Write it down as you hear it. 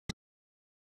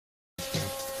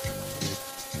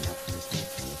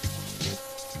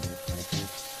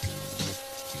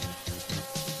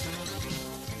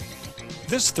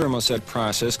This thermoset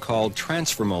process, called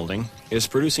transfer molding, is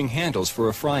producing handles for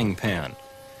a frying pan.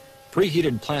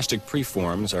 Preheated plastic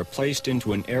preforms are placed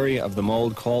into an area of the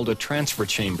mold called a transfer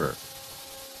chamber.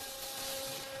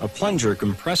 A plunger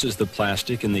compresses the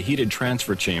plastic in the heated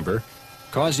transfer chamber,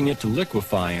 causing it to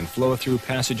liquefy and flow through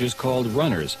passages called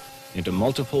runners into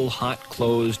multiple hot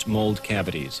closed mold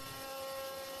cavities.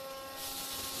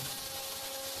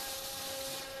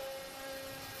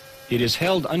 It is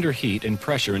held under heat and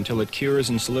pressure until it cures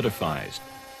and solidifies.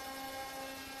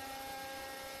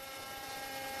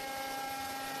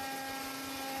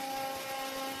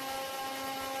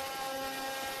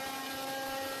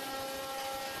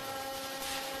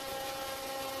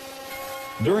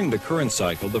 During the current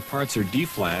cycle, the parts are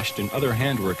deflashed and other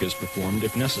handwork is performed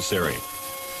if necessary.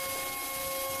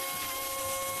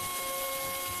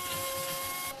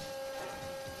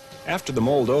 After the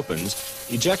mold opens,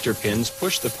 ejector pins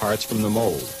push the parts from the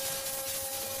mold.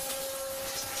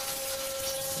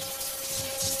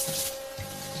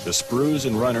 The sprues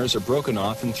and runners are broken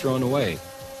off and thrown away.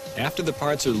 After the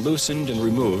parts are loosened and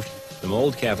removed, the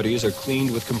mold cavities are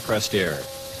cleaned with compressed air.